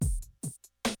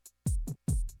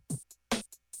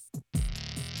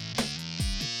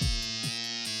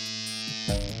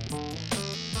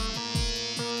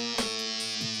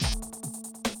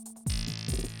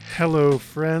Hello,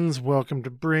 friends. Welcome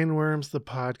to Brainworms, the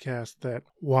podcast that,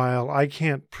 while I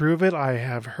can't prove it, I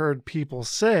have heard people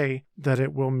say that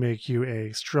it will make you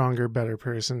a stronger, better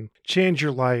person, change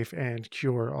your life, and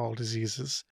cure all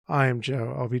diseases. I am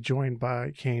Joe. I'll be joined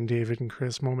by Kane, David, and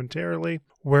Chris momentarily,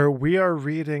 where we are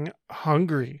reading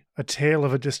Hungry, a tale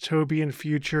of a dystopian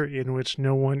future in which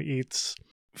no one eats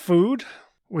food,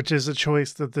 which is a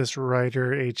choice that this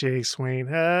writer, H.A. Swain,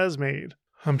 has made.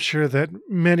 I'm sure that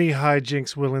many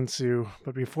hijinks will ensue,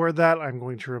 but before that, I'm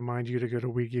going to remind you to go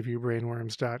to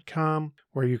WeGiveYouBrainworms.com,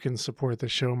 where you can support the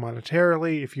show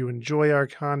monetarily. If you enjoy our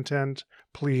content,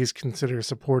 please consider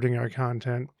supporting our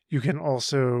content. You can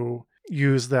also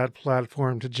use that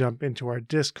platform to jump into our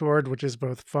Discord, which is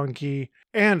both funky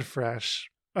and fresh.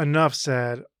 Enough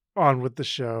said, on with the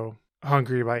show.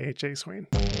 Hungry by H.A. Swain.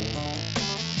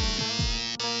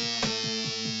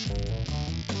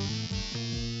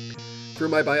 For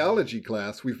my biology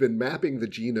class, we've been mapping the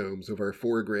genomes of our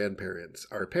 4 grandparents,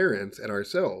 our parents, and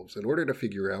ourselves in order to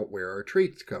figure out where our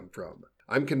traits come from.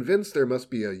 I'm convinced there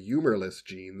must be a humorless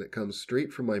gene that comes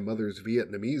straight from my mother's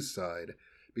Vietnamese side,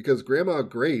 because Grandma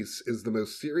Grace is the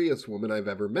most serious woman I've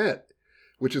ever met,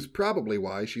 which is probably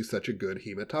why she's such a good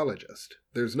hematologist.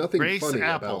 There's nothing Grace funny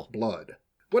Apple. about blood.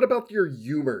 What about your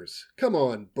humors? Come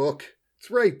on, book.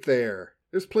 It's right there.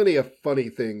 There's plenty of funny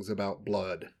things about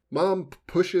blood. Mom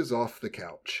pushes off the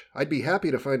couch. I'd be happy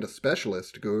to find a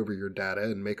specialist to go over your data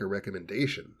and make a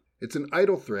recommendation. It's an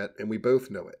idle threat, and we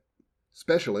both know it.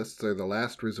 Specialists are the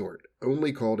last resort,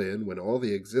 only called in when all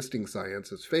the existing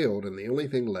science has failed and the only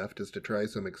thing left is to try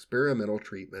some experimental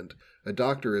treatment a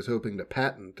doctor is hoping to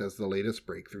patent as the latest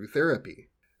breakthrough therapy.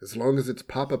 As long as it's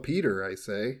Papa Peter, I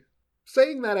say.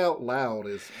 Saying that out loud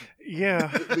is... Yeah.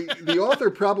 The author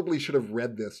probably should have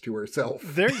read this to herself.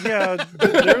 There's a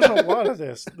lot of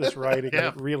this writing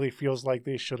that really feels like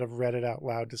they should have read it out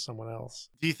loud to someone else.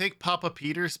 Do you think Papa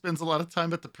Peter spends a lot of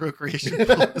time at the procreation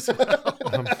pool as well?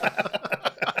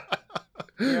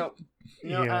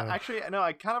 Actually,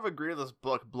 I kind of agree with this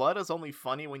book. Blood is only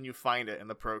funny when you find it in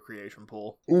the procreation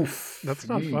pool. Oof. That's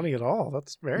not funny at all.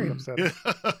 That's very upsetting.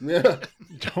 Yeah.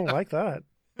 Don't like that.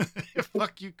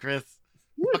 Fuck you, Chris.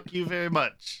 Fuck you very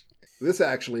much. This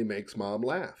actually makes Mom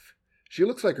laugh. She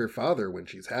looks like her father when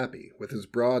she's happy, with his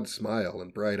broad smile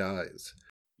and bright eyes.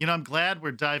 You know, I'm glad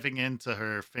we're diving into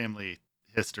her family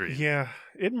history. Yeah,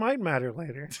 it might matter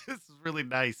later. This is really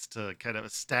nice to kind of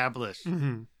establish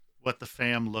Mm-hmm. what the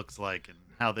fam looks like and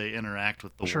how they interact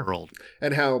with the Sure. world.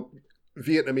 And how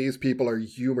Vietnamese people are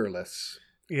humorless.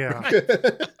 Yeah.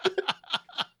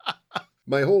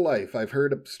 My whole life, I've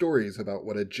heard stories about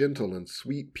what a gentle and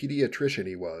sweet pediatrician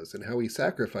he was and how he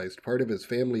sacrificed part of his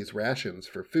family's rations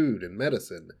for food and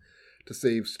medicine to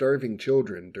save starving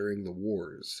children during the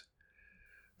wars.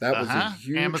 That was a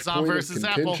huge Amazon point of versus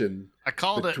contention I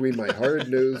called between my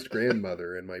hard-nosed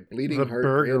grandmother and my bleeding The heart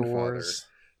Burger grandfather Wars.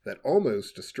 that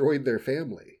almost destroyed their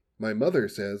family. My mother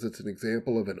says it's an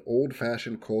example of an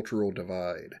old-fashioned cultural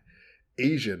divide.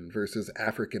 Asian versus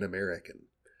African American.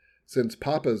 Since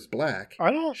Papa's black,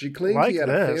 I don't she claims like he had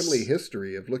this. a family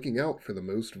history of looking out for the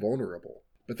most vulnerable.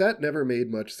 But that never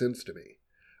made much sense to me.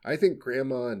 I think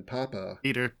Grandma and Papa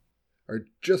Peter. are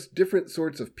just different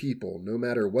sorts of people, no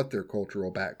matter what their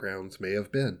cultural backgrounds may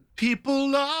have been.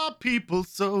 People are people,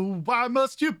 so why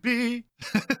must you be?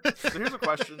 So here's a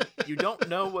question. You don't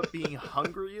know what being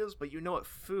hungry is, but you know what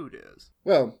food is.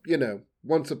 Well,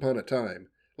 once upon a time.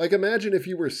 Like, imagine if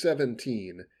you were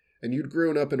 17 and you'd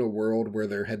grown up in a world where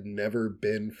there had never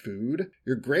been food.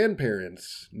 Your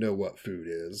grandparents know what food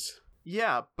is.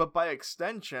 Yeah, but by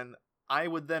extension, I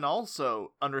would then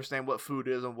also understand what food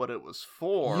is and what it was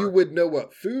for. You would know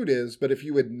what food is, but if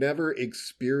you had never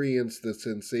experienced the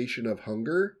sensation of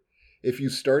hunger, if you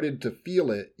started to feel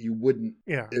it, you wouldn't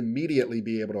immediately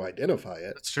be able to identify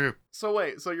it. That's true. So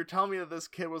wait, so you're telling me that this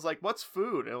kid was like, what's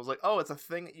food? And it was like, oh, it's a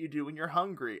thing that you do when you're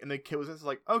hungry. And the kid was just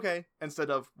like, okay, instead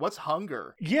of, what's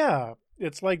hunger? Yeah,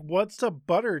 it's like, what's a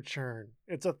butter churn?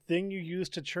 It's a thing you use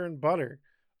to churn butter.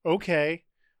 Okay,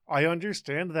 I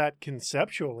understand that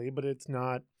conceptually, but it's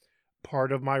not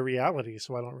part of my reality,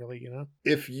 so I don't really,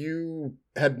 If you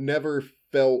had never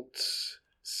felt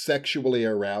sexually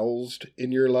aroused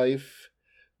in your life,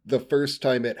 the first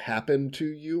time it happened to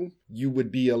you, you would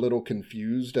be a little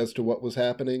confused as to what was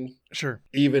happening. Sure.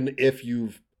 Even if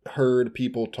you've heard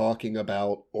people talking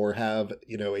about or have,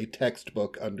 a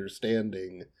textbook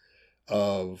understanding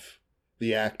of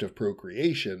the act of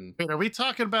procreation. Wait, are we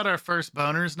talking about our first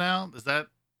boners now? Is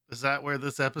that where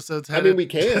this episode's headed? I mean, we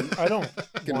can. I don't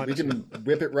We can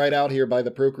whip it right out here by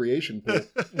the procreation pool.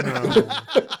 No.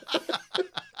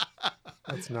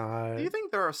 It's not. Do you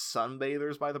think there are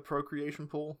sunbathers by the procreation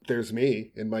pool? There's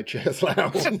me in my chaise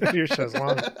lounge. Your chaise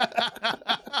lounge.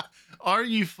 Are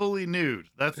you fully nude?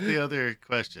 That's the other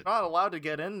question. Not allowed to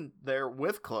get in there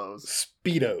with clothes.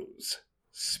 Speedos.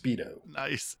 Speedo.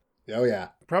 Nice. Oh, yeah.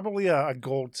 Probably a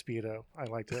gold Speedo, I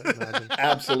like to imagine.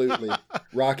 Absolutely.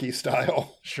 Rocky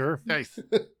style. Sure. Nice.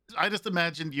 I just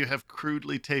imagined you have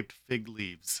crudely taped fig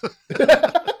leaves.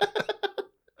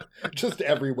 Just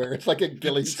everywhere. It's like a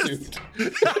ghillie suit.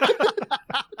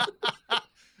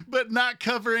 But not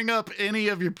covering up any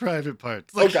of your private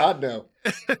parts. Oh, God, no.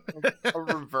 A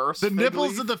reverse The fig nipples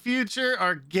leaf? of the future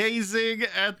are gazing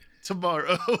at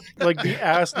tomorrow. Like the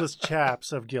assless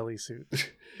chaps of ghillie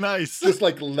suit. Nice. Just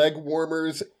like leg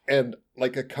warmers and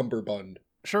like a cummerbund.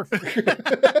 Sure.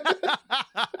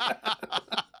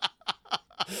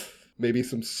 Maybe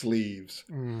some sleeves.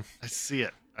 Mm. I see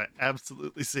it. I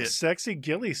absolutely see it. Sexy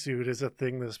ghillie suit is a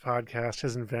thing this podcast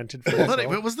has invented for What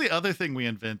itself. was the other thing we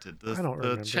invented? I don't the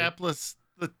remember. chapless,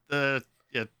 was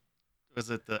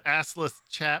it the assless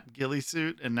chap ghillie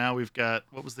suit? And now we've got,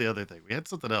 what was the other thing? We had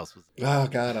something else. Oh,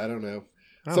 God, I don't know.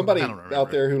 Oh, Somebody I don't remember. out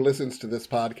there who listens to this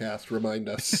podcast, remind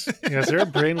us. Yeah, is there a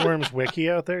Brainworms wiki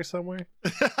out there somewhere?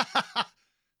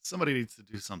 Somebody needs to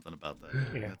do something about that.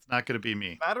 Yeah. It's not going to be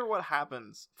me. No matter what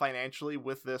happens financially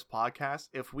with this podcast,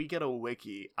 if we get a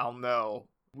wiki, I'll know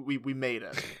we made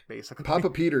it, basically. Papa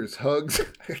Peter's hugs.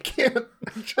 I can't.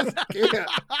 I just can't.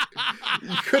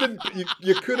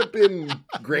 You could have been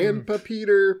Grandpa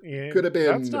Peter. Yeah, Could have been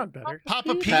That's not better.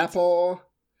 Papa Pete. Papaw.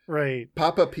 Right.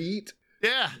 Papa Pete.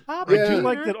 Yeah. I Yeah. do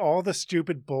like that all the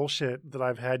stupid bullshit that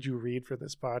I've had you read for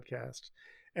this podcast,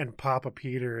 and Papa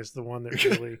Peter is the one that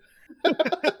really...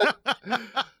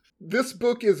 This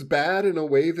book is bad in a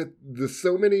way that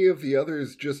so many of the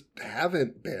others just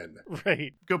haven't been.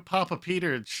 Right. Go Papa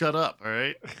Peter and shut up, all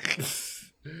right?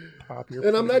 Pop your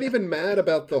And I'm not Peter. even mad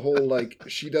about the whole, like,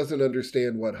 she doesn't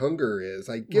understand what hunger is.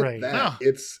 I get Right. that. No.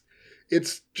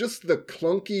 It's just the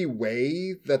clunky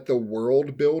way that the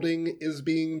world building is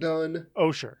being done.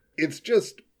 Oh, sure. It's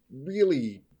just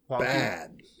really Clunky.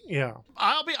 bad. Yeah.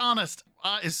 I'll be honest.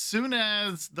 As soon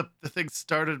as the thing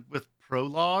started with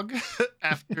prologue,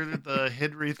 after the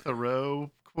Henry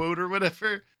Thoreau quote or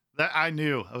whatever, that I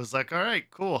knew. I was like, all right,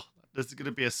 cool. This is going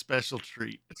to be a special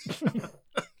treat.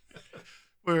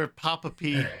 Where Papa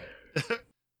Pete,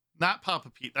 not Papa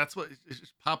Pete, that's what, it's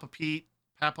just Papa Pete,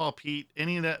 Papa Pete,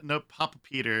 any of that, no, Papa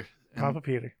Peter. And Papa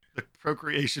Peter. the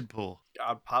procreation pool.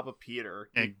 God, Papa Peter.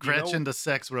 And Gretchen, the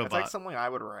sex That's robot. like something I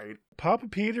would write. Papa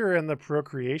Peter and the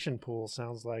Procreation Pool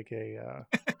sounds like a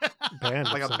band.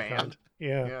 of Like a some band? kind.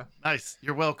 Yeah. Yeah. Nice.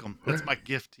 You're welcome. That's my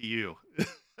gift to you.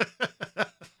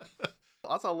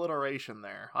 Lots of alliteration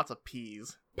there. Lots of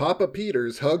P's. Papa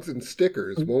Peter's hugs and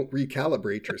stickers won't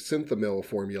recalibrate your Synthamil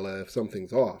formula if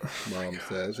something's off, Mom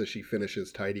says as she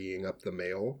finishes tidying up the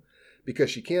mail. Because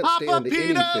she can't Papa stand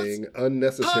Peter's anything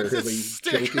unnecessarily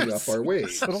stickers. choking up our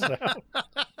ways. Settle down.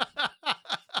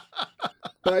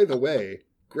 By the way,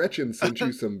 Gretchen sent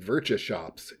you some Virtua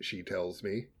shops, she tells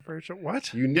me. Virtual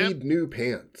what? You need new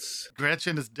pants.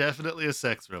 Gretchen is definitely a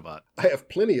sex robot. I have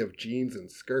plenty of jeans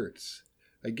and skirts.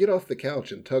 I get off the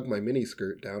couch and tug my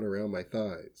miniskirt down around my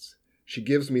thighs. She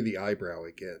gives me the eyebrow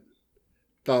again.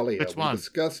 Thalia, Which we one?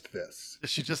 discussed this.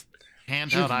 Does she just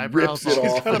hand She out eyebrows? rips it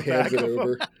all off got and a hands bag it of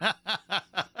over.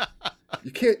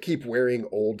 You can't keep wearing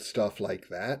old stuff like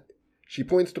that. She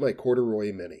points to my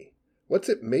corduroy mini. What's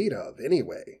it made of,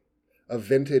 anyway? A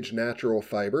vintage natural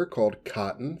fiber called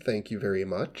cotton, thank you very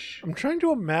much. I'm trying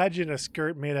to imagine a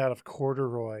skirt made out of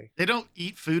corduroy. They don't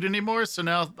eat food anymore, so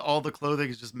now all the clothing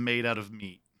is just made out of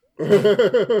meat.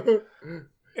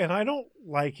 And I don't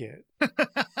like it.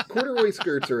 Corduroy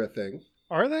skirts are a thing.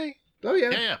 Are they? Oh, yeah.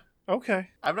 Yeah. Okay.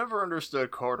 I've never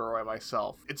understood corduroy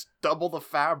myself. It's double the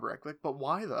fabric. Like, but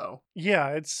why though? Yeah,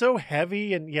 it's so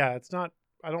heavy and yeah, it's not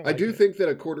I don't I like do it. think that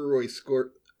a corduroy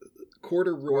skirt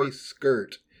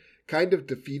kind of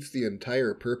defeats the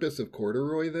entire purpose of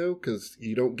corduroy, though, because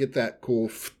you don't get that cool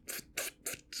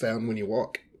sound when you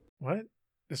walk. What?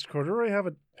 Does corduroy have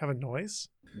a noise?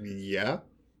 Yeah.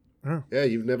 Oh. Yeah,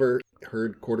 you've never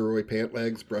heard corduroy pant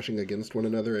legs brushing against one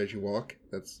another as you walk?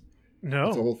 That's the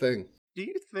No. whole thing. Do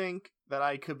you think that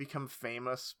I could become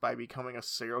famous by becoming a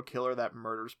serial killer that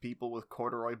murders people with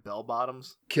corduroy bell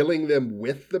bottoms? Killing them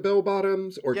with the bell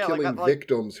bottoms or Yeah, like killing that, like-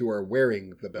 victims who are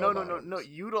wearing the bell No, bottoms?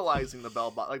 utilizing the bell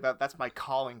bottom like that. That's my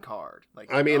calling card.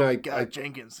 Like, I mean, oh, I- God, I-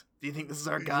 Jenkins. Do you think this is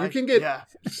our guy? You can get Yeah.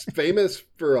 famous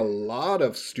for a lot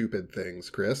of stupid things,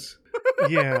 Chris.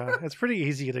 Yeah, it's pretty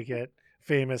easy to get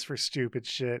famous for stupid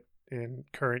shit in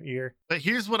current year. But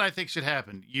here's what I think should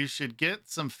happen. You should get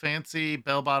some fancy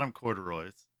bell-bottom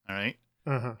corduroys, all right?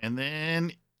 Uh-huh. And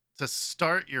then to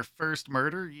start your first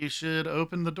murder, you should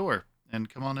open the door and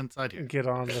come on inside here. Get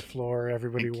on the floor.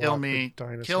 Everybody And walk kill the me.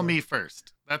 dinosaur. Kill me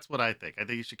first. That's what I think. I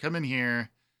think you should come in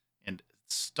here and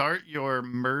start your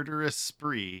murderous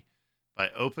spree by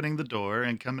opening the door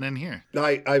and coming in here.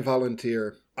 I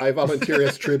volunteer. I volunteer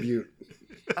as tribute.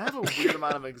 I have a weird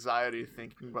amount of anxiety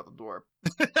thinking about the door.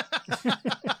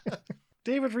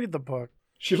 David, read the book.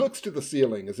 She looks to the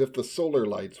ceiling as if the solar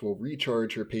lights will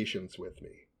recharge her patience with me.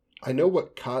 I know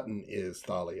what cotton is,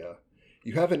 Thalia.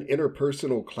 You have an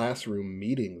interpersonal classroom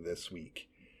meeting this week.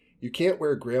 You can't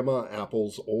wear Grandma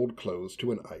Apple's old clothes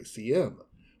to an ICM.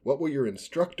 What will your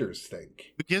instructors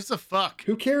think? Who gives a fuck?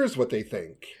 Who cares what they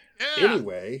think? Yeah.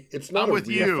 Anyway, it's not I'm a with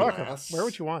real you. Fuck 'em. class. Where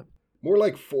would you want? More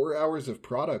like 4 hours of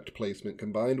product placement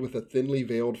combined with a thinly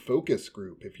veiled focus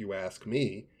group, if you ask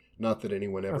me. Not that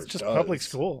anyone ever That's just does. public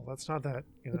school. That's not that,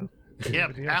 Yeah,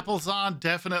 big deal. apples on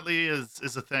definitely is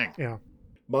a thing. Yeah.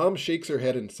 Mom shakes her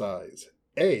head and sighs.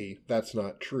 A, that's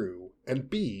not true. And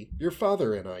B, your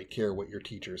father and I care what your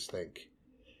teachers think.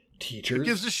 Teachers? Who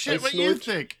gives a I shit what you snort.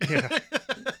 think? Yeah.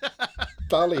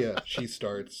 Thalia, she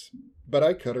starts, but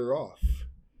I cut her off.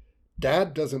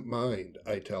 Dad doesn't mind,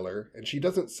 I tell her, and she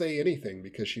doesn't say anything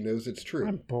because she knows it's true.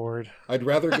 I'm bored. I'd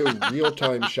rather go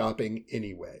real-time shopping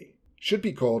anyway. Should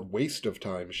be called waste of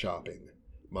time shopping,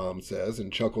 Mom says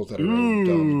and chuckles at her own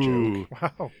dumb joke.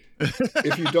 Wow.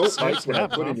 If you don't Sorry, like what I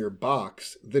snap, put in Mom. your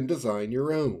box, then design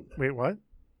your own. Wait, what?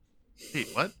 Wait,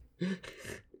 what?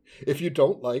 If you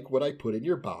don't like what I put in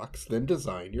your box, then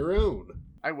design your own.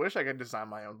 I wish I could design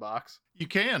my own box. You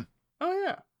can. Oh,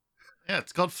 yeah. Yeah,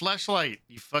 it's called Fleshlight,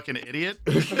 you fucking idiot.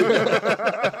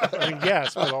 I mean,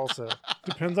 yes, but also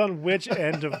depends on which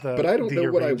end of the. But I don't the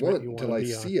know what I arrangement want you until wanna I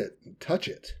be on. see it and touch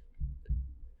it.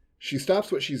 She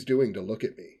stops what she's doing to look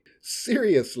at me.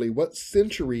 Seriously, what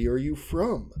century are you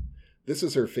from? This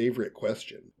is her favorite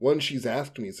question. One she's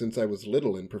asked me since I was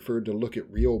little and preferred to look at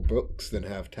real books than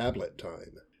have tablet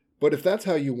time. But if that's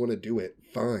how you want to do it,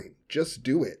 fine. Just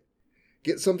do it.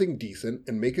 Get something decent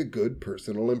and make a good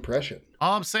personal impression.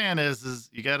 All I'm saying is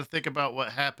you got to think about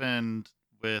what happened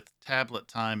with tablet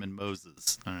time and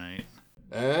Moses. All right.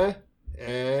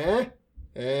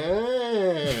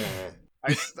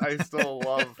 I still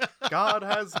love God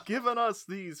has given us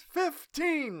these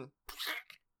 10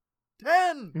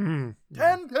 Mm.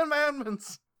 10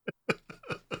 commandments.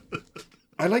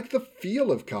 I like the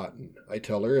feel of cotton, I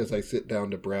tell her as I sit down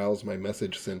to browse my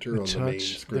message center on the main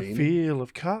Touch the screen. feel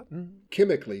of cotton.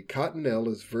 Chemically, Cottonelle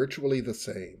is virtually the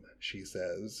same, she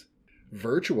says.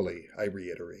 Virtually, I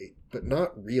reiterate, but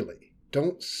not really.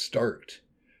 Don't start.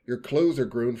 Your clothes are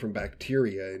grown from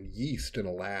bacteria and yeast in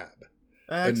a lab.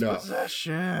 Enough.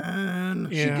 Exposition.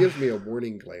 Yeah. She gives me a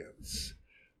warning glance.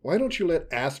 Why don't you let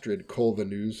Astrid cull the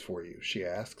news for you, she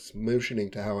asks, motioning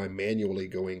to how I'm manually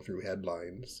going through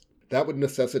headlines. That would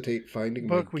necessitate finding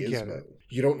Look, my we get gizmo. it.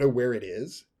 You don't know where it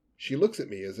is? She looks at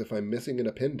me as if I'm missing an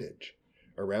appendage.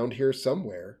 Around here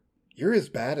somewhere. You're as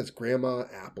bad as Grandma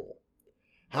Apple.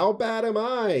 How bad am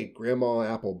I? Grandma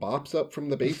Apple bops up from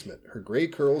the basement, her gray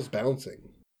curls bouncing.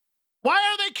 Why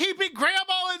are they keeping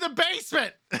Grandma in the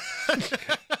basement?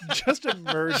 Just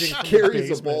emerging She from the carries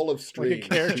a basement, ball of string like a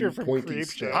character and from pointy Creepshow.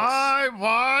 sticks. I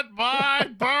want my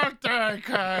birthday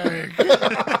cake.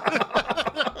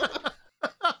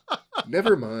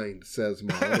 Never mind, says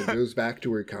Mom, and goes back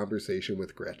to her conversation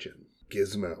with Gretchen.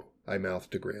 Gizmo, I mouth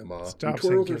to Grandma, Stop who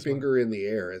twirls saying her gizmo. finger in the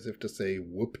air as if to say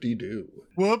whoop-de-doo.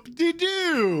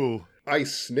 Whoop-de-doo. I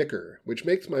snicker, which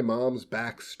makes my mom's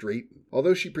back straighten,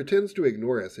 although she pretends to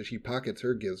ignore us as she pockets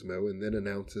her gizmo and then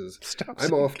announces, Stop I'm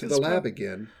saying off to the gizmo. lab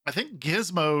again. I think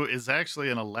Gizmo is actually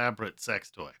an elaborate sex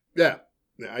toy. Yeah,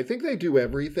 I think they do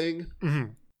everything.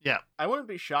 Mhm. I wouldn't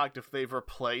be shocked if they've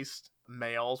replaced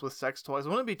males with sex toys. It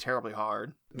wouldn't be terribly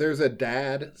hard. There's a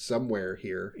dad somewhere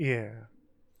here. Yeah.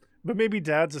 But maybe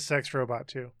Dad's a sex robot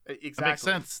too. Exactly. That makes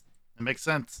sense. It makes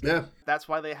sense. Yeah, That's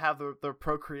why they have their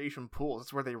procreation pools.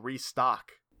 That's where they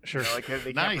restock. Sure. You know, like they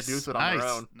can't Nice, produce it on nice, their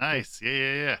own. nice.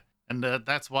 Yeah. And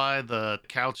that's why the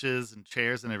couches and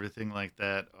chairs and everything like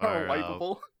that are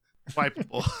wipeable.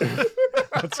 wipeable.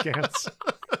 That's scans.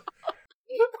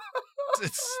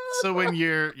 It's so when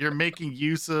you're making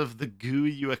use of the goo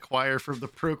you acquire from the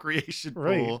procreation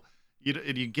Right. pool,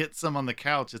 you get some on the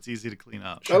couch. It's easy to clean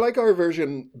up. I like our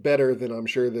version better than I'm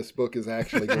sure this book is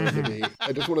actually going to be.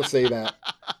 I just want to say that.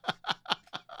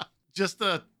 Just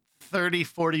the 30,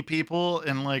 40 people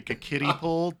in like a kiddie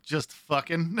pool, just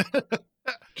fucking.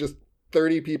 Just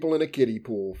 30 people in a kiddie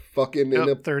pool, fucking in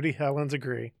a 30 Helens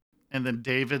agree. And then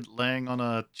David laying on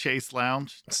a chase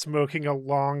lounge. Smoking a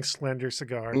long, slender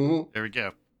cigar. Mhm. There we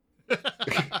go.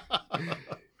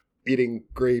 Eating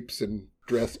grapes and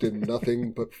dressed in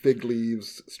nothing but fig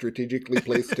leaves, strategically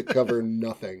placed to cover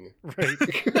nothing. Right.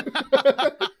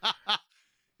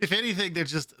 If anything,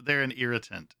 they're an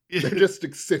irritant. They're just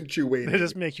accentuating. They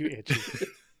just make you itchy.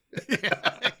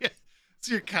 Yeah.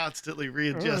 So you're constantly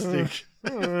readjusting.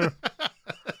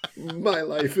 My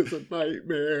life is a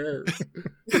nightmare.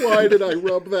 Why did I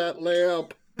rub that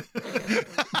lamp?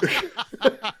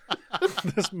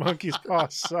 This monkey's paw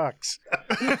sucks.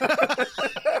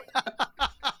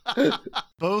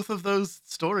 Both of those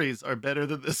stories are better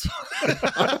than this one.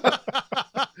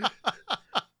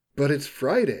 But it's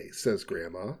Friday, says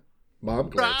Grandma. Mom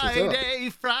glances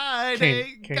up.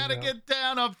 Friday, King gotta now. get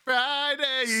down on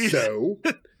Friday. So,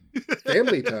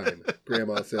 family time,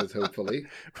 Grandma says hopefully.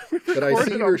 But I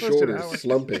Recorded see her almost an shoulders hour.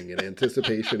 slumping in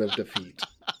anticipation of defeat.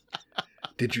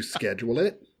 Did you schedule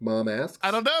it? Mom asks.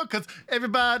 I don't know, because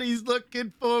everybody's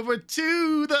looking forward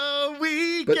to the But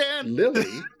weekend.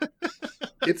 Lily,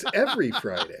 it's every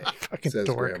Friday, Fucking says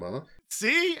dork. Grandma.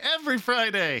 See? Every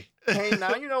Friday. Hey,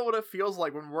 now you know what it feels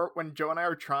like when Joe and I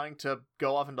are trying to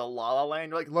go off into La La Land.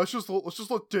 You're like, let's just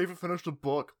let David finish the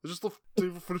book. Let's just let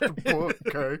David finish the book,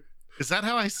 okay? Is that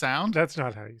how I sound? That's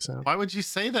not how you sound. Why would you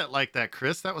say that like that,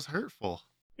 Chris? That was hurtful.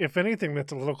 If anything,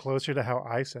 that's a little closer to how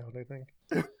I sound, I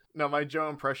think. No, my Joe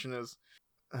impression is.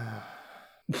 That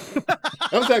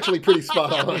was actually pretty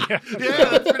spot on. Yeah. Yeah,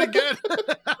 that's pretty good.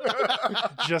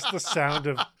 Just the sound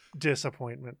of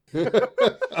disappointment.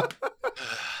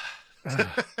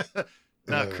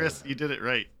 No, Chris, you did it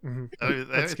right. Mhm. I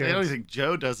That's don't good. think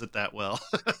Joe does it that well.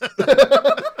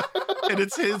 And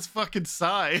it's his fucking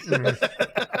side.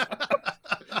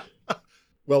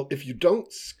 Well, if you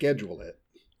don't schedule it,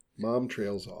 Mom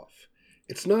trails off.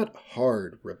 It's not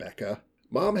hard, Rebecca.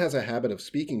 Mom has a habit of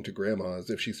speaking to Grandma as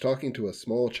if she's talking to a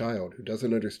small child who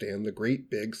doesn't understand the great,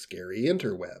 big, scary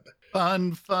interweb.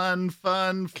 Fun.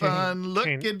 Kane,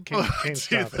 Looking Kane, forward Kane, to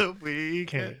stop the it.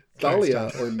 weekend. Can't Thalia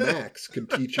stop. or Max could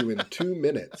teach you in 2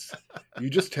 minutes. You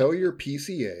just tell your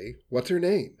PCA, what's her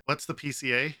name? What's the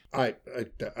PCA? I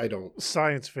don't.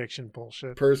 Science fiction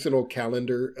bullshit. Personal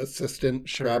calendar assistant,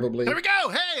 Sure. probably. There we go.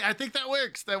 Hey, I think that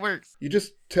works. That works. You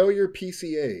just tell your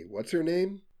PCA, what's her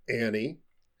name? Annie,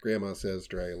 Grandma says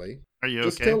dryly. Are you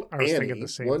Just okay? tell I was thinking Annie the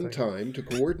same one thing. time to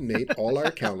coordinate all our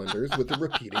calendars with a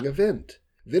repeating event.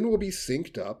 Then we'll be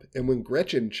synced up, and when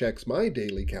Gretchen checks my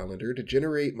daily calendar to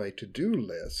generate my to-do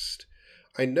list,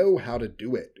 I know how to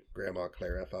do it, Grandma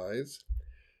clarifies.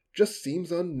 Just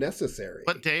seems unnecessary.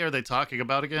 What day are they talking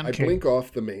about again? I blink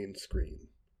off the main screen.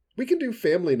 We can do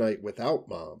family night without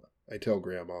Mom, I tell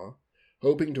Grandma,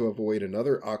 hoping to avoid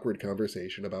another awkward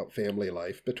conversation about family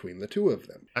life between the two of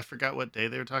them. I forgot what day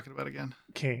they were talking about again.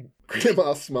 Kane.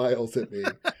 Grandma smiles at me,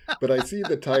 but I see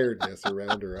the tiredness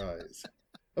around her eyes.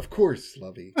 Of course,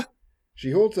 Lovey.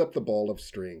 She holds up the ball of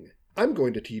string. I'm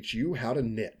going to teach you how to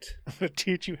knit. I'm going to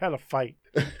teach you how to fight.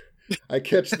 I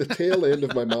catch the tail end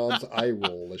of my mom's eye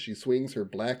roll as she swings her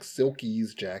black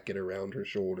silkies jacket around her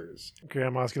shoulders.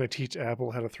 Grandma's going to teach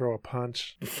Apple how to throw a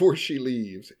punch. Before she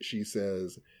leaves, she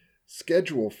says,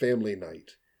 schedule family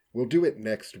night. We'll do it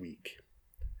next week.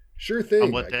 Sure thing,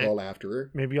 On what I day? call after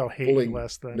her, Maybe I'll hate fully you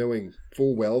less then. knowing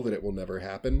full well that it will never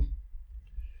happen.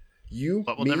 You,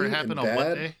 What will me, never happen and on Dad,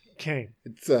 what day? Kane.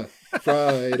 It's a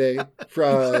Friday. Don't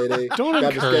Got to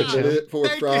encourage schedule him. it for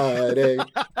Thank you. Friday.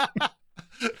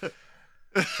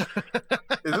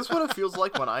 Is this what it feels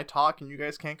like when I talk and you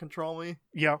guys can't control me?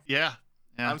 Yeah. Yeah.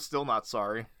 I'm still not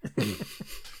sorry.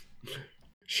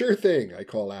 Sure thing, I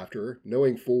call after her,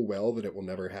 knowing full well that it will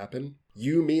never happen.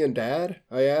 You, me, and Dad?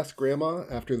 I ask Grandma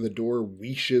after the door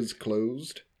wheeshes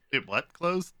closed. It what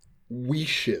closed?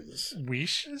 Wheeshes.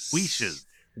 Weeshes? Weeshes.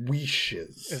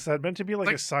 Wheeshes. Is that meant to be like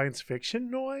Like- a science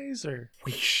fiction noise or?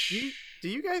 Wheesh. Do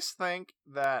you guys think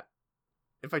that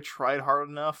if I tried hard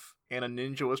enough and a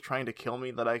ninja was trying to kill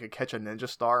me, that I could catch a ninja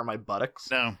star in my buttocks?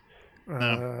 No.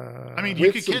 I mean, With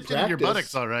you can some catch it in your practice.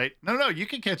 buttocks, all right. No, you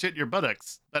can catch it in your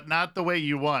buttocks, but not the way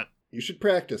you want. You should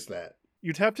practice that.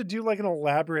 you'd have to do like an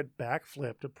elaborate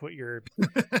backflip to put your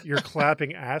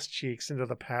clapping ass cheeks into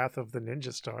the path of the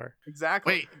ninja star.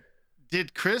 Exactly. Wait,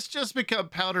 did Chris just become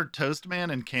Powdered Toast Man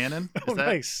in canon? Is Oh,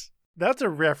 nice. That's a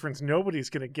reference nobody's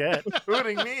gonna get,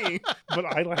 Including me. but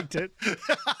I liked it.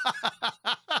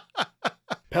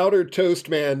 Powdered Toast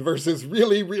Man versus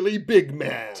Really, Really Big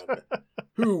Man.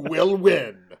 Who will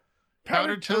win?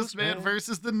 Powdered Toast Man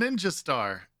versus the Ninja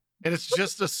Star. And it's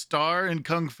just a star in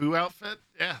Kung Fu outfit?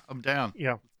 Yeah, I'm down.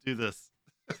 Yeah. Let's do this.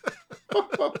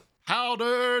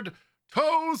 Powdered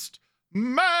Toast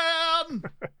Man!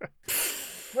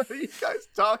 What are you guys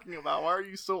talking about? Why are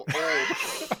you so old?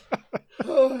 Fuck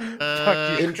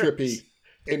you. Entropy.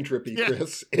 Entropy, Yeah.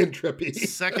 Chris. Entropy.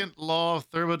 Second law of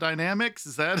thermodynamics,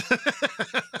 is that?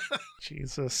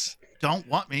 Jesus. Don't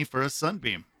want me for a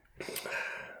sunbeam.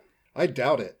 I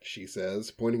doubt it, she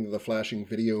says, pointing to the flashing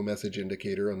video message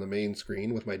indicator on the main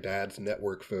screen with my dad's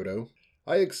network photo.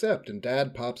 I accept, and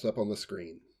Dad pops up on the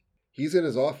screen. He's in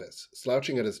his office,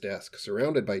 slouching at his desk,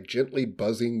 surrounded by gently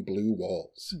buzzing blue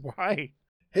walls. Why?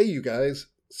 Hey, you guys.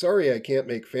 Sorry I can't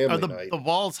make family Are night. the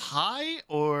walls high,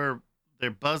 or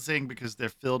they're buzzing because they're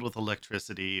filled with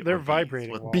electricity? They're or bees?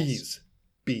 vibrating What- walls.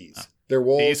 Bees. Oh. Their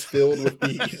walls Bees. filled with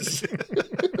bees.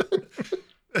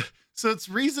 So it's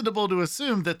reasonable to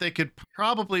assume that they could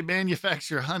probably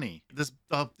manufacture honey. The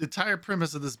entire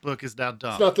premise of this book is now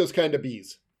dumb. It's not those kind of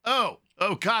bees. Oh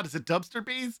God, is it dumpster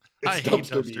bees? It's I hate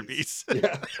dumpster bees.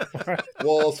 Yeah.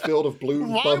 Walls filled with blue,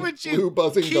 Why would you blue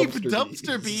buzzing keep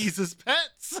dumpster bees as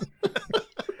pets?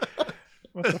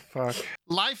 What the fuck?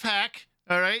 Life hack.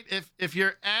 All right, if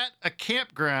you're at a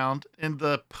campground in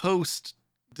the post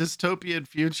dystopian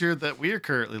future that we are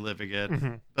currently living in,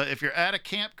 Mhm. but if you're at a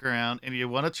campground and you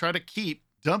want to try to keep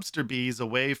dumpster bees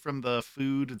away from the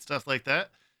food and stuff like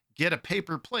that, get a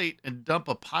paper plate and dump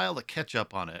a pile of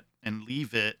ketchup on it and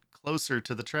leave it closer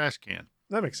to the trash can.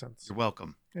 That makes sense. You're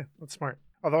welcome. Yeah, that's smart.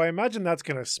 Although I imagine that's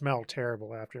going to smell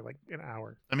terrible after like an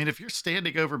hour. I mean, if you're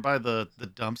standing over by the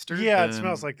dumpster, Yeah, it then-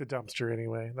 smells like the dumpster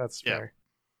anyway. That's Yeah. fair.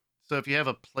 So if you have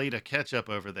a plate of ketchup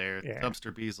over there, Yeah.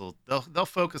 dumpster bees they'll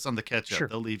focus on the ketchup. Sure.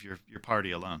 They'll leave your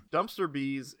party alone. Dumpster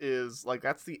bees is like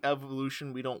that's the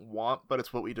evolution we don't want, but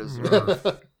it's what we deserve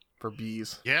bees. for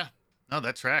bees. Yeah. No,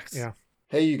 that tracks. Yeah.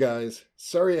 Hey, you guys.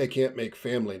 Sorry I can't make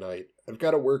family night. I've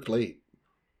got to work late.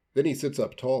 Then he sits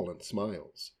up tall and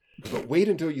smiles. But wait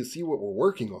until you see what we're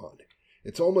working on.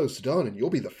 It's almost done and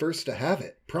you'll be the first to have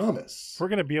it. Promise. We're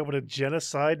going to be able to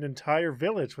genocide an entire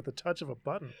village with a touch of a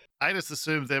button. I just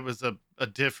assumed there was a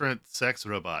different sex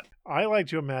robot. I like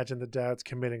to imagine the dad's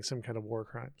committing some kind of war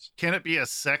crimes. Can it be a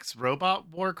sex robot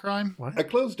war crime? What? I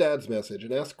close Dad's message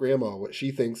and ask Grandma what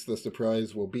she thinks the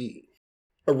surprise will be.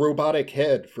 A robotic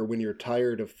head for when you're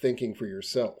tired of thinking for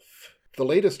yourself. The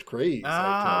latest craze,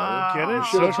 I tell her. Get it? You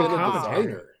should have Social been a commentary.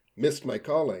 designer. Missed my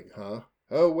calling, huh?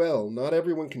 Oh well, not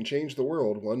everyone can change the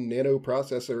world one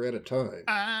nanoprocessor at a time.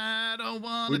 I don't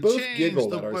want We to both change giggle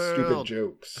the at our world. stupid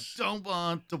jokes. Don't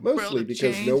want the world Mostly to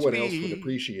because change no one else me. would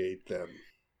appreciate them.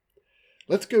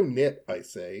 Let's go knit, I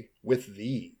say, with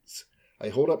these. I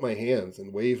hold up my hands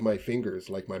and wave my fingers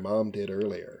like my mom did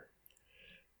earlier.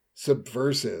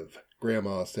 Subversive,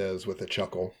 Grandma says with a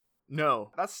chuckle.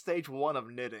 No, that's stage 1 of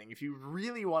knitting. If you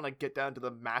really want to get down to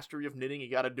the mastery of knitting,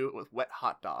 you got to do it with wet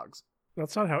hot dogs.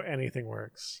 That's not how anything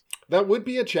works. That would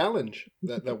be a challenge.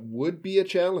 That would be a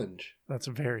challenge. That's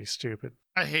very stupid.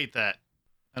 I hate that.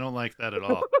 I don't like that at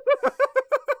all.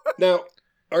 Now,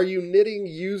 are you knitting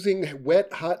using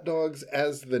wet hot dogs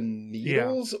as the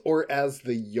needles or as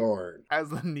the yarn? As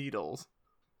the needles.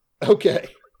 Okay.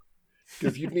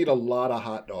 Because you'd need a lot of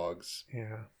hot dogs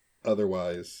Yeah.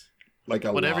 otherwise. Like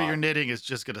a Whatever lot. you're knitting is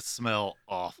just gonna smell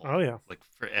awful. Oh, yeah. Like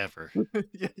forever.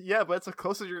 Yeah, but it's the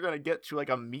closest you're going to get to like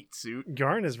a meat suit.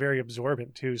 Yarn is very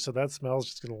absorbent too, so that smell's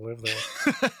just going to live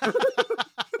there.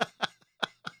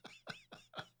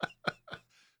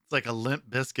 It's like a Limp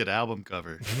Bizkit album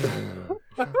cover.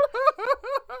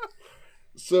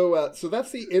 So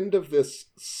that's the end of this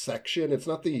section. It's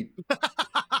not the.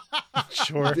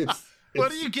 Sure.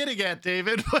 What are you getting at,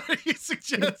 David? What are you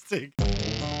suggesting?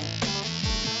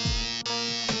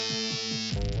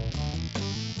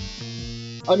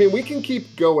 I mean, we can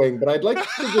keep going, but I'd like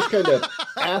to just kind of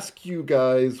ask you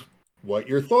guys what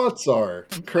your thoughts are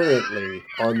currently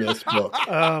on this book.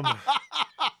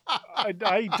 I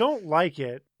don't like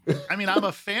it. I mean, I'm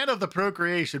a fan of the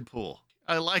procreation pool.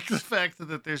 I like the fact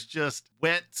that there's just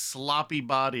wet, sloppy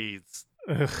bodies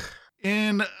Ugh.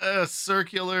 in a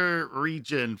circular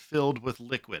region filled with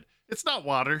liquid. It's not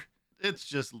water. It's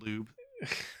just lube.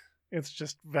 It's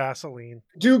just Vaseline.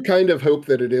 Do kind of hope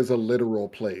that it is a literal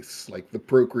place, like the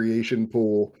procreation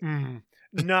pool. Mm.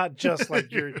 Not just like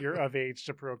you're of age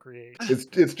to procreate.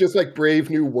 It's just like Brave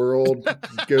New World.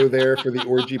 Go there for the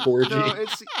orgy porgy.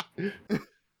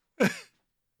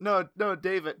 No,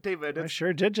 David, I it's,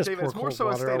 sure did just David, pour it's more cold so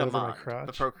a water state all of over my mind. The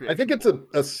crotch. procreation. I think it's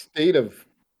a state of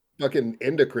fucking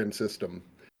endocrine system.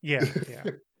 Yeah, yeah,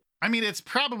 I mean, it's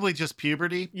probably just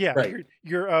puberty. yeah. Right.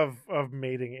 You're of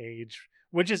mating age,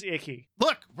 which is icky.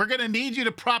 Look, we're going to need you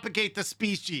to propagate the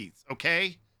species,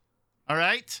 okay? All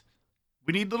right?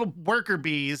 We need little worker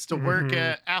bees to work Mhm.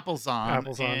 at Applezone.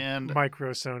 Apples on And micro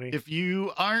Sony. if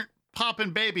you aren't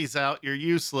popping babies out, you're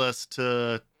useless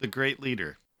to the great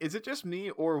leader. Is it just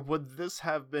me, or would this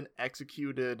have been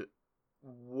executed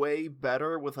way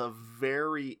better with a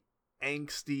very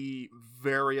angsty,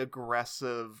 very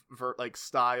aggressive,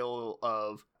 style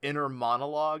of inner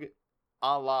monologue,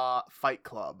 a la Fight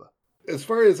Club. As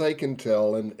far as I can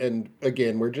tell, and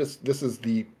again, this is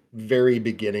the very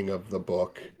beginning of the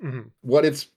book. Mm-hmm. What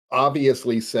it's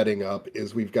obviously setting up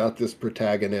is we've got this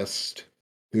protagonist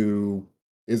who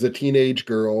is a teenage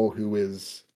girl who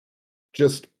is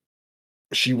just,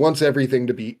 she wants everything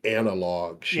to be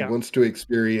analog. She wants to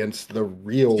experience the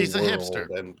real She's world. a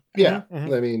hipster. And yeah,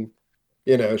 Mhm. I mean,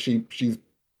 she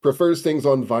prefers things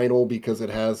on vinyl because it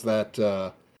has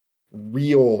that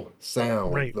real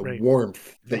sound, Right, the right.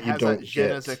 warmth It that you has don't that je ne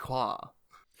get sais quoi.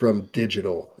 from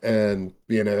digital. And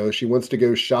she wants to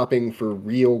go shopping for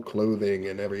real clothing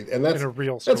and everything. And In a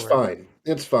real store. that's fine.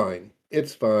 It's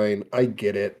fine. I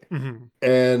get it. Mm-hmm.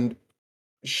 And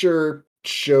sure,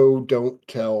 show don't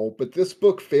tell, but this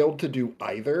book failed to do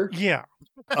either. Yeah.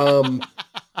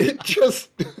 It just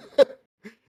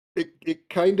it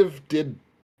kind of did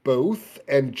both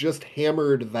and just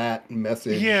hammered that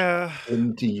message Yeah.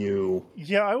 into you.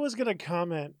 Yeah, I was gonna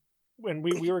comment when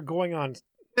we were going on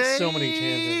so many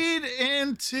tangents Fade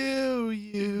into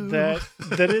you. that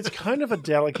it's kind of a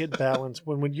delicate balance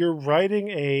when you're writing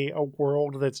a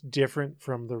world that's different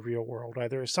from the real world,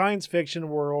 either a science fiction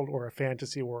world or a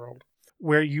fantasy world,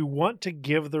 where you want to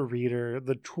give the reader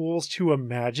the tools to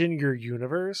imagine your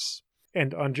universe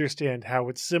and understand how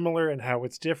it's similar and how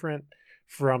it's different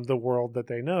from the world that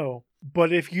they know.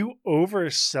 But if you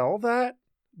oversell that,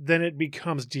 then it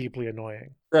becomes deeply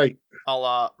annoying. Right. A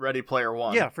la Ready Player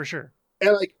One. Yeah, for sure.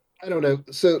 And I don't know.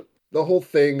 So the whole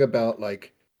thing about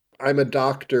I'm a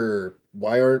doctor,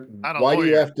 why Not a do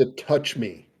you lawyer. have to touch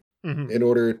me Mhm. in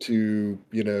order to,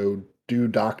 do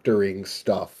doctoring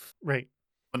stuff? Right.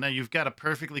 Well, now you've got a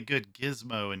perfectly good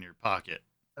gizmo in your pocket.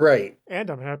 Right. And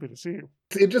I'm happy to see you.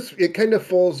 It kind of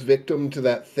falls victim to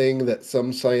that thing that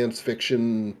some science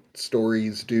fiction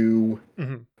stories do,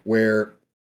 Mhm. where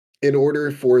in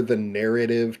order for the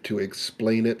narrative to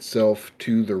explain itself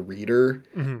to the reader,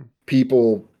 Mhm.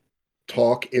 people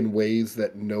talk in ways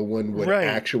that no one would Right.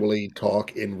 actually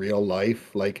talk in real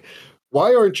life. Like,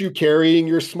 why aren't you carrying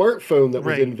your smartphone that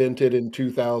was Right. invented in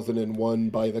 2001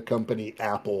 by the company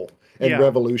Apple and Yeah.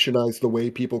 revolutionized the way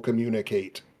people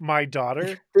communicate? My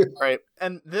daughter. Right.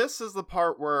 And this is the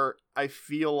part where I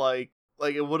feel like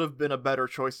it would have been a better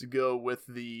choice to go with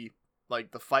the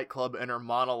Fight Club inner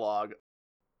monologue.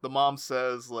 The mom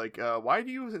says, why do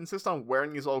you insist on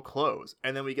wearing these old clothes?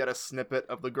 And then we get a snippet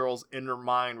of the girl's inner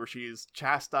mind where she's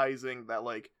chastising that,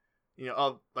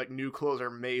 new clothes are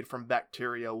made from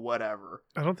bacteria, whatever.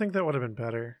 I don't think that would have been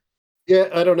better. Yeah,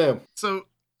 I don't know. So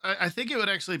I think it would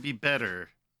actually be better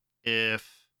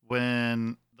if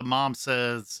when the mom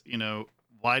says,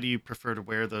 why do you prefer to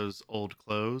wear those old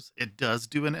clothes? It does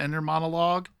do an inner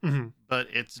monologue, Mm-hmm. but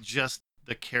it's just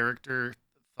the character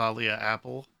Thalia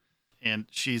Apple, and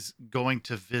she's going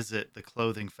to visit the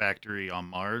clothing factory on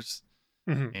Mars.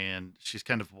 Mm-hmm. And she's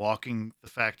kind of walking the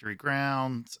factory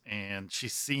grounds, and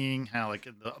she's seeing how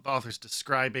the author's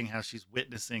describing how she's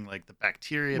witnessing the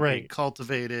bacteria being Right.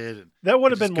 cultivated. And That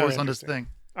would have just been more goes on this interesting.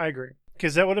 thing. I agree,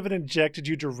 because that would have injected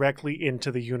you directly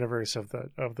into the universe of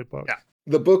the book. Yeah.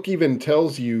 The book even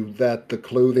tells you that the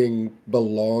clothing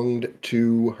belonged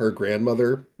to her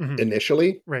grandmother Mhm.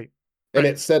 initially. Right. And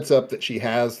Right. it sets up that she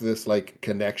has this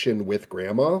connection with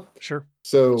grandma. Sure.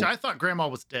 So Which I thought Grandma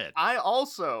was dead. I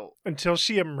also... Until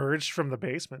she emerged from the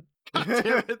basement. God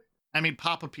damn it. I mean,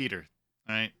 Papa Peter.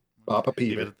 All right. Papa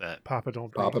Leave it Peter. at that. Papa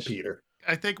don't Papa preach. Peter.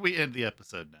 I think we end the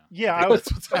episode now. Yeah, think I was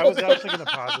that's what's I was happening. actually going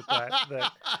to posit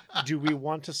that do we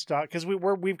want to stop? Because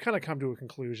we've kind of come to a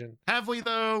conclusion. Have we,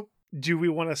 though? Do we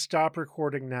want to stop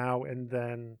recording now and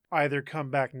then either come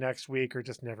back next week or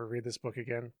just never read this book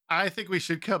again? I think we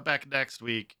should come back next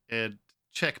week and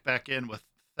check back in with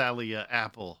Thalia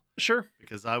Apple, Sure.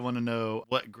 because I want to know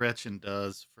what Gretchen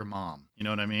does for Mom. You know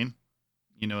what I mean?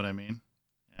 You know what I mean?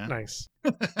 Yeah. Nice.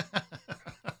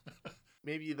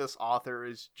 Maybe this author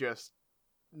is just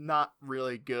not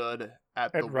really good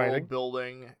at the writing. world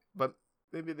building, but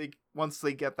maybe once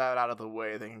they get that out of the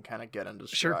way, they can kind of get into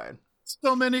Sure. stride.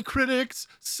 So many critics,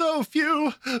 so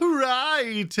few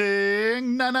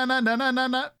writing. Na na na na na na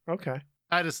na. Okay.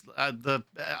 I just the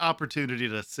opportunity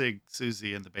to sing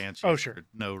Susie and the Banshees. Oh, sure. For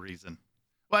no reason.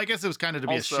 Well, I guess it was kind of to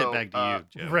be Also, a shitbag to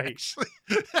you, Joe. right. actually.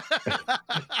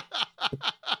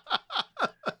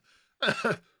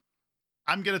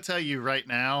 I'm gonna tell you right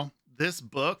now, this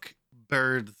book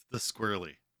birthed the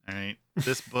squirrely. All right,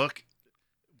 this book,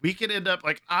 we could end up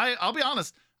I'll be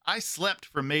honest. I slept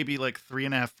for maybe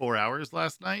 3.5, 4 hours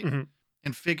last night, Mhm.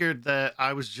 and figured that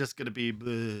I was just gonna be.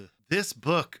 Bleh. This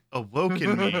book awoke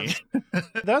in me.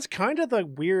 That's kind of the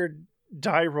weird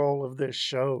die roll of this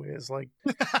show is like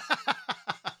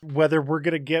whether we're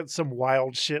going to get some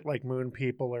wild shit like Moon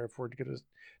People or if we're going to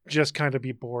just kind of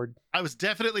be bored. I was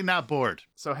definitely not bored.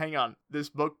 So hang on. This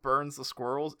book burns the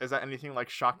squirrels. Is that anything like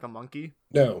Shock the Monkey?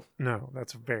 No, No,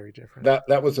 that's very different.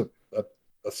 that was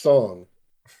a song.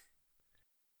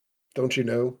 Don't you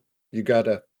know? You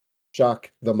gotta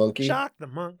shock the monkey. Shock the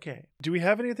monkey. Do we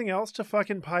have anything else to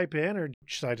fucking pipe in, or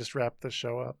should I just wrap the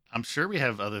show up? I'm sure we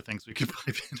have other things we could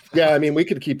pipe in. Yeah, I mean, we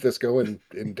could keep this going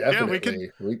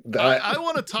indefinitely. I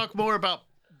want to talk more about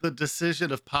the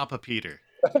decision of Papa Peter.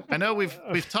 I know we've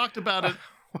talked about it.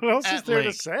 What else is At there to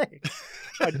length.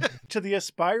 say? To the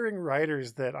aspiring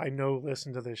writers that I know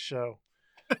listen to this show,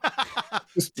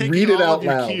 Just Taking read it all out of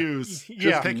your loud. cues. Yeah.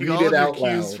 Just taking Read all it of your out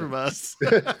cues loud. from us.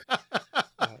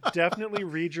 definitely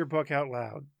read your book out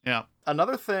loud. Yeah.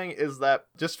 Another thing is that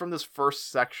just from this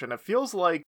first section, it feels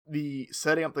like the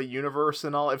setting up the universe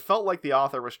and all, it felt like the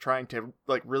author was trying to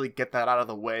like really get that out of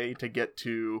the way to get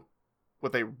to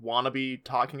what they want to be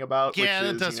talking about. Yeah, which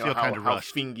that is, does you know, feel kinda how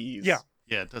rushed. Fingies. Yeah.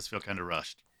 Yeah, it does feel kind of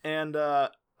rushed. And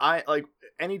I like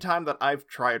anytime that I've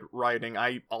tried writing,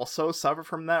 I also suffer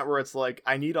from that where it's like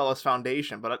I need all this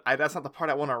foundation, but that's not the part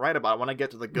I want to write about. I want to get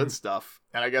to the good stuff,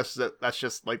 and I guess that's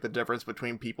just like the difference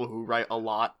between people who write a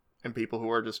lot and people who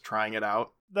are just trying it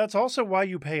out. That's also why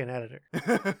you pay an editor.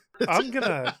 I'm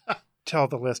gonna tell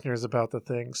the listeners about the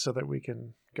things so that we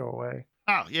can go away,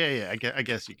 Oh, yeah. I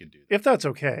guess you can do that. if that's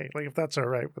okay. Like if that's all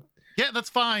right with. Yeah, that's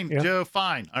fine, Yeah. Joe.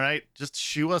 Fine. All right. Just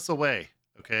shoo us away.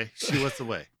 Okay? Shoo us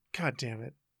away. God damn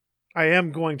it. I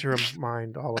am going to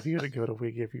remind all of you to go to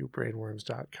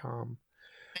WeGiveYouBrainworms.com.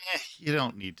 You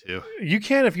don't need to. You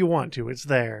can if you want to. It's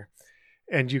there.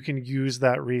 And you can use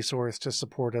that resource to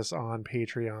support us on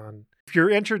Patreon. If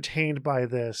you're entertained by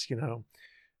this,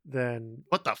 then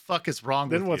What the fuck is wrong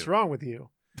with what's you? wrong with you?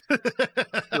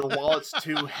 Your wallet's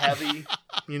too heavy,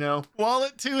 you know?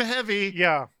 Wallet too heavy,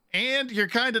 Yeah. and you're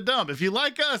kind of dumb. If you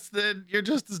like us, then you're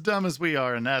just as dumb as we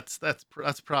are, and that's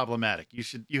problematic.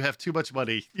 You have too much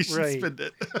money. You should Right. spend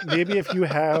it. Maybe if you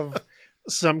have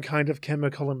some kind of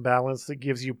chemical imbalance that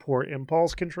gives you poor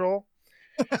impulse control,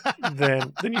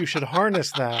 then you should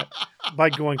harness that by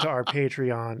going to our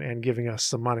Patreon and giving us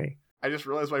some money. I just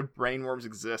realized why Brainworms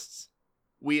exists.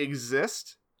 We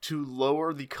exist to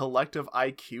lower the collective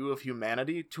IQ of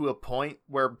humanity to a point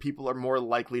where people are more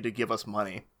likely to give us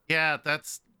money. Yeah,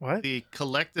 that's What? the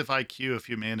collective IQ of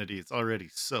humanity. It's already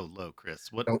so low, Chris.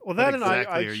 What? Well, what that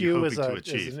exactly are you IQ hoping is to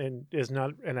achieve? is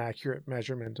not an accurate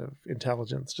measurement of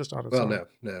intelligence just on its Well, own.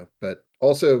 no. But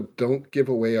also, don't give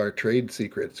away our trade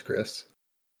secrets, Chris.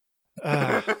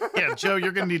 Yeah, Joe,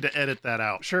 you're gonna need to edit that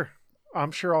out. Sure.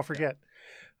 I'm sure I'll forget.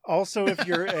 Also, if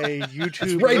you're a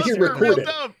YouTube right here Because we're real recorded.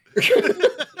 dumb.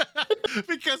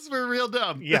 Because we're real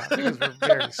dumb. Yeah, because we're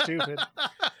very stupid.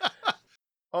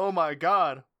 Oh my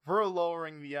god, we're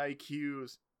lowering the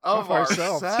IQs of Of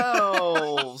ourselves.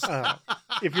 ourselves.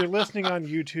 If you're listening on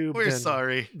YouTube, We're then,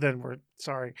 sorry. Then we're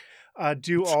sorry.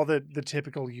 Do all the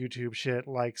typical YouTube shit,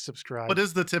 like subscribe. What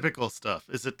is the typical stuff?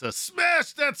 Is it to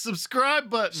smash that subscribe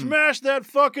button Smash that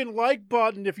fucking like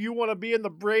button if you want to be in the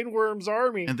Brainworms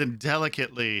army. and then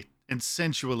delicately and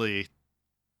sensually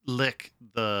lick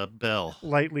the bell?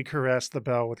 Lightly caress the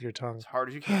bell with your tongue. As hard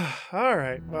as you can. All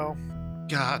right. Well,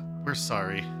 God, we're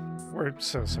sorry. we're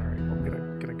so sorry.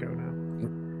 We're gonna go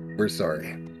now. We're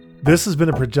sorry. This has been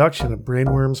a production of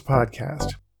Brainworms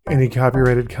Podcast. Any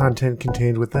copyrighted content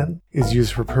contained within is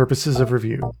used for purposes of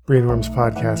review. Brainworms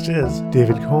Podcast is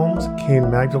David Combs, Kane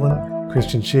Magdalene,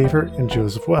 Christian Schaefer, and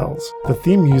Joseph Wells. The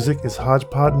theme music is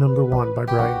Hodgepod No. 1 by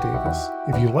Brian Davis.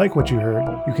 If you like what you heard,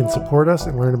 you can support us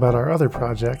and learn about our other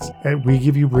projects at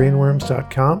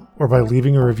WeGiveYouBrainworms.com or by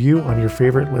leaving a review on your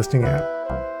favorite listening app.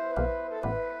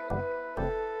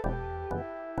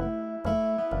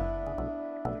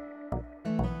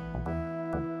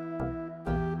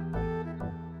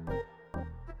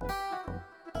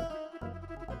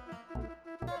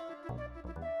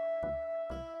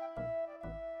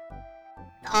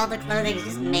 All the clothing is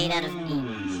just made out of meat.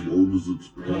 As long as it's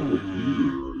Papa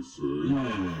Peter, I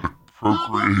say.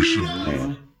 Procreation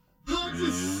pool.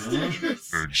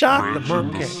 And Shot the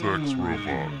Gretchen monkey. sex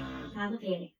robot. Papa Peter.